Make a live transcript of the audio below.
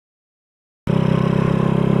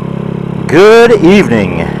Good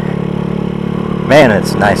evening. Man,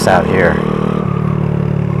 it's nice out here.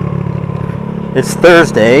 It's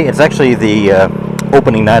Thursday. It's actually the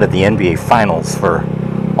opening night of the NBA Finals for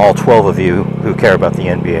all 12 of you who care about the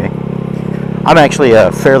NBA. I'm actually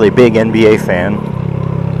a fairly big NBA fan,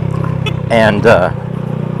 and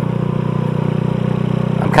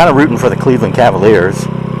I'm kind of rooting for the Cleveland Cavaliers,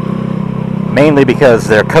 mainly because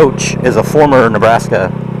their coach is a former Nebraska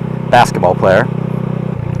basketball player.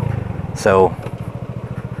 So,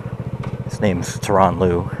 his name's Tyronn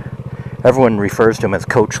Lue. Everyone refers to him as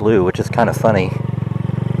Coach Lue, which is kind of funny,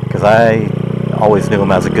 because I always knew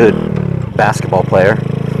him as a good basketball player.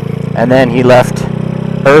 And then he left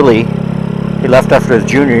early. He left after his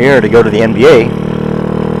junior year to go to the NBA.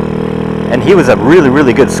 And he was a really,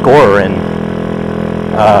 really good scorer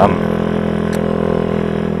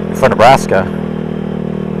for Nebraska.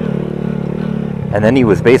 And then he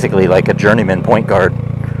was basically like a journeyman point guard,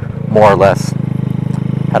 more or less.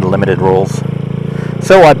 Had limited roles.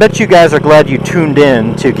 So I bet you guys are glad you tuned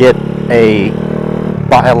in to get a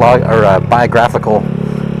biographical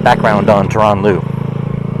background on Tyronn Lue.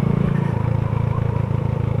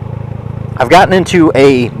 I've gotten into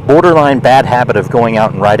a borderline bad habit of going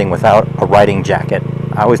out and riding without a riding jacket.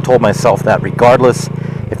 I always told myself that regardless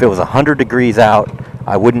if it was 100 degrees out,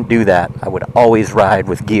 I wouldn't do that. I would always ride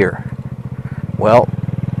with gear. Well,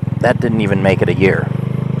 that didn't even make it a year.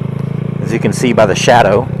 As you can see by the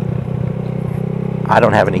shadow, I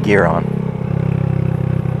don't have any gear on.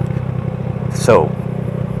 So,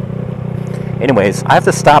 anyways, I have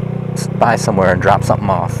to stop by somewhere and drop something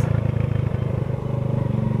off.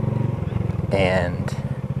 And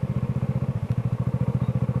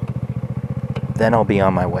then I'll be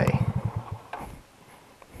on my way.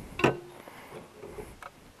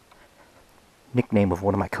 Nickname of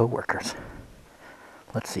one of my coworkers.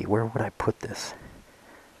 Let's see, where would I put this?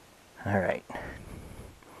 Alright.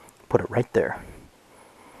 Put it right there.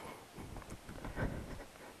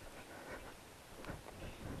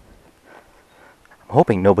 I'm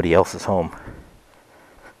hoping nobody else is home.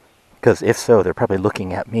 Because if so, they're probably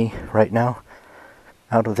looking at me right now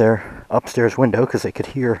out of their upstairs window because they could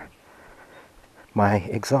hear my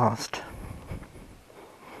exhaust.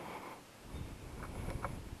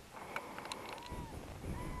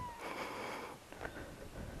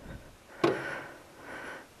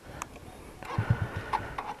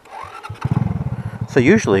 So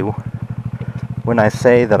usually when I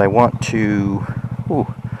say that I want to,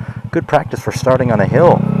 good practice for starting on a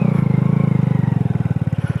hill.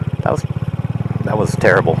 That was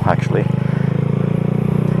terrible, actually.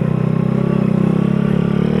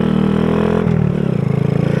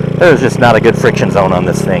 There's just not a good friction zone on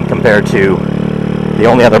this thing compared to the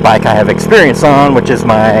only other bike I have experience on, which is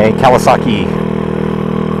my Kawasaki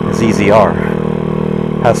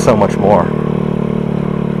ZZR. Has so much more.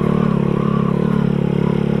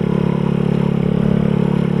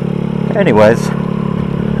 Anyways,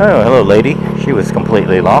 oh, hello lady. She was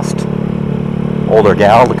completely lost. Older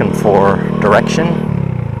gal looking for direction.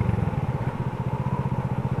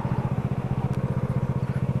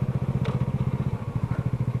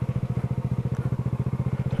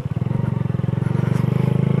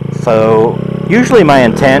 So, usually my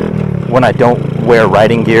intent when I don't wear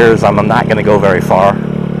riding gear is I'm not going to go very far.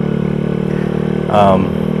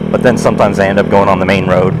 But then sometimes I end up going on the main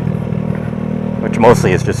road, which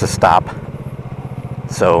mostly is just a stop.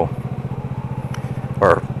 So,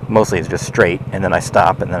 or mostly it's just straight, and then I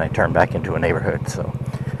stop, and then I turn back into a neighborhood. So,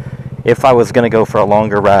 if I was going to go for a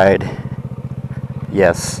longer ride,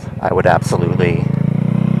 yes, I would absolutely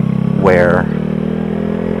wear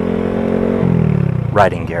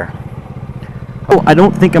riding gear. Oh, I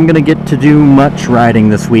don't think I'm going to get to do much riding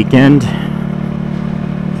this weekend.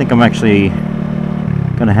 I think I'm actually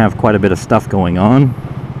going to have quite a bit of stuff going on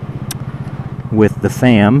with the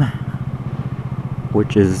fam,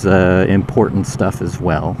 which is important stuff as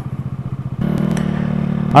well.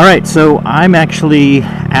 Alright, so I'm actually,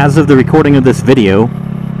 as of the recording of this video,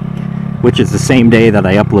 which is the same day that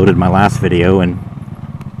I uploaded my last video, and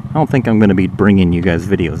I don't think I'm going to be bringing you guys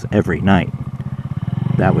videos every night.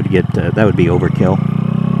 That would be overkill.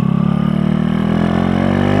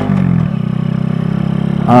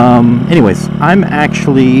 Anyways, I'm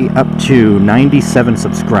actually up to 97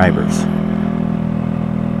 subscribers,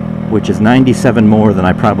 which is 97 more than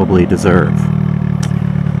I probably deserve.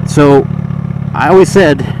 So, I always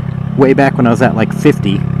said, way back when I was at like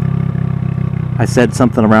 50, I said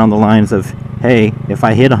something around the lines of, hey, if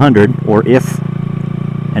I hit 100, or if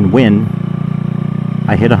and when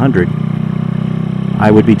I hit 100,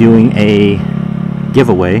 I would be doing a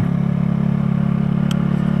giveaway.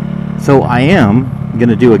 So I am going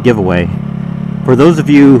to do a giveaway For those of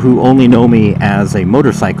you who only know me as a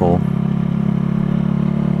motorcycle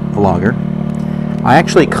vlogger, I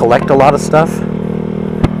actually collect a lot of stuff.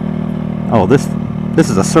 Oh, this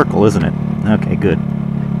is a circle, isn't it? Okay, good.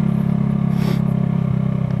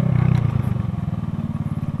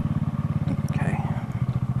 Okay.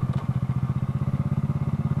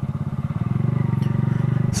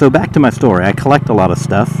 So back to my story. I collect a lot of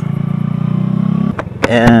stuff.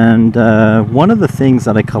 And one of the things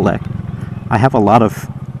that I collect, I have a lot of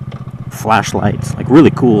flashlights, like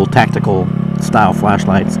really cool tactical style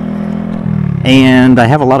flashlights. And I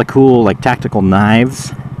have a lot of cool like tactical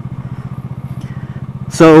knives.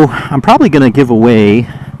 So I'm probably going to give away,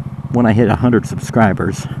 when I hit 100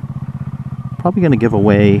 subscribers, probably going to give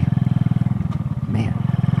away,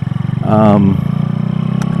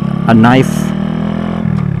 a knife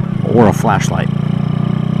or a flashlight.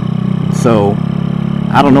 So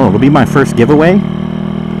I don't know, it'll be my first giveaway.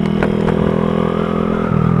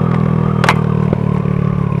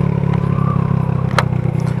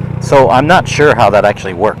 So I'm not sure how that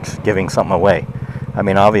actually works, giving something away. I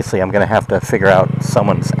mean, obviously I'm going to have to figure out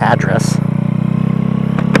someone's address.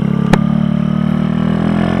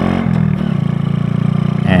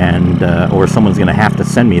 And, or someone's going to have to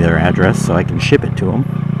send me their address so I can ship it to them.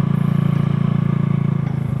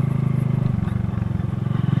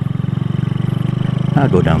 I'll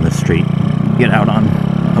go down this street, get out on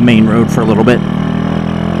a main road for a little bit.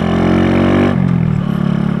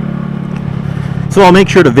 So I'll make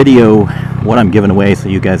sure to video what I'm giving away so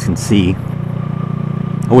you guys can see.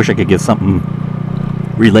 I wish I could give something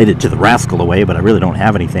related to the Rascal away, but I really don't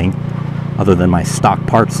have anything other than my stock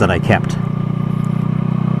parts that I kept.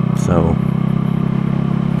 So,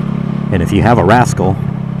 and if you have a Rascal,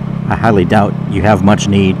 I highly doubt you have much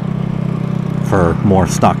need for more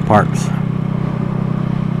stock parts.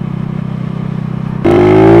 I'm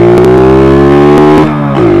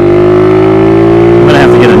gonna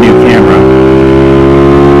have to get a new camera,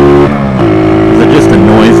 because it just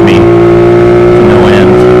annoys me to no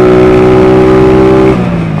end.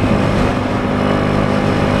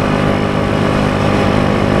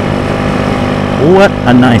 What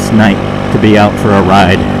a nice night to be out for a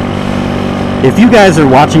ride. If you guys are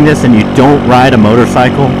watching this and you don't ride a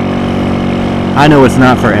motorcycle, I know it's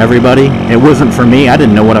not for everybody. It wasn't for me. I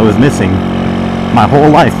didn't know what I was missing. My whole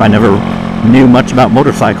life I never knew much about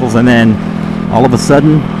motorcycles, and then all of a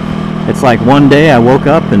sudden it's like one day I woke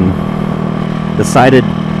up and decided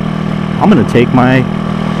I'm going to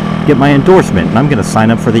get my endorsement, and I'm going to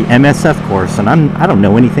sign up for the MSF course, and I don't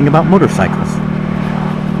know anything about motorcycles.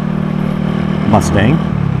 Mustang.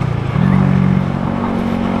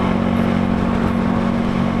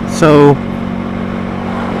 So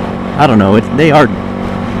I don't know,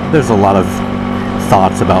 there's a lot of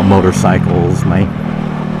thoughts about motorcycles.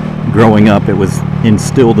 Growing up, it was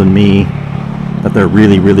instilled in me that they're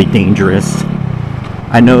really, really dangerous.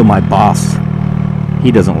 I know my boss,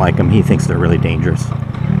 he doesn't like them. He thinks they're really dangerous.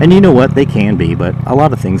 And you know what? They can be, but a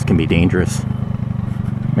lot of things can be dangerous.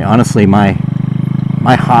 I mean, honestly, my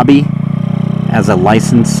hobby as a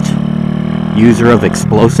licensed user of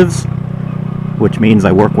explosives, which means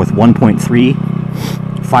I work with 1.3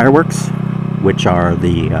 fireworks, which are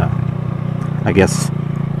the, I guess,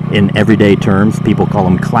 in everyday terms, people call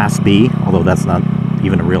them Class B, although that's not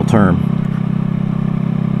even a real term.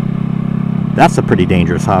 That's a pretty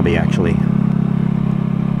dangerous hobby, actually.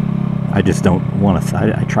 I just don't want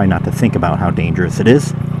to, I try not to think about how dangerous it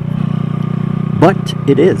is. But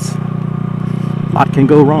it is. A lot can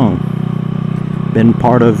go wrong. Been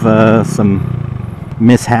part of some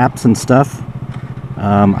mishaps and stuff.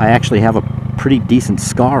 I actually have a pretty decent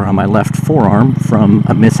scar on my left forearm from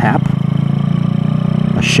a mishap.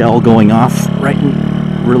 A shell going off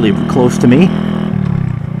really close to me.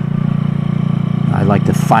 I like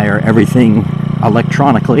to fire everything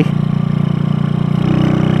electronically.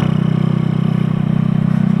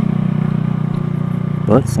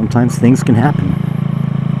 But sometimes things can happen.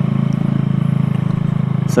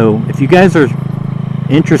 So if you guys are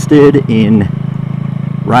interested in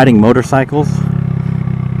riding motorcycles,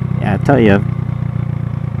 yeah, I tell you,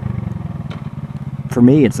 for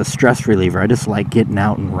me it's a stress reliever. I just like getting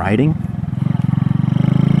out and riding.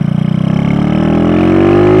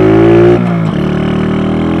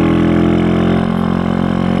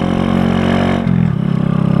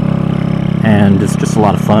 And it's just a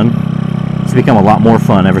lot of fun. It's become a lot more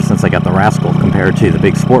fun ever since I got the Rascal compared to the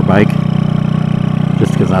big sport bike,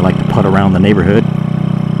 just because I like to putt around the neighborhood.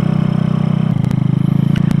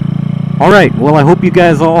 Alright, well, I hope you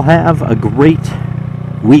guys all have a great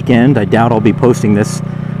weekend. I doubt I'll be posting this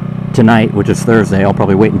tonight, which is Thursday. I'll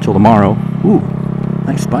probably wait until tomorrow. Ooh,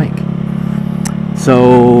 nice bike.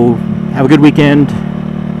 So have a good weekend.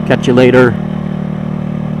 Catch you later.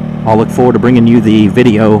 I'll look forward to bringing you the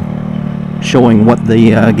video showing what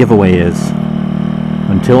the giveaway is.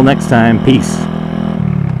 Until next time, peace.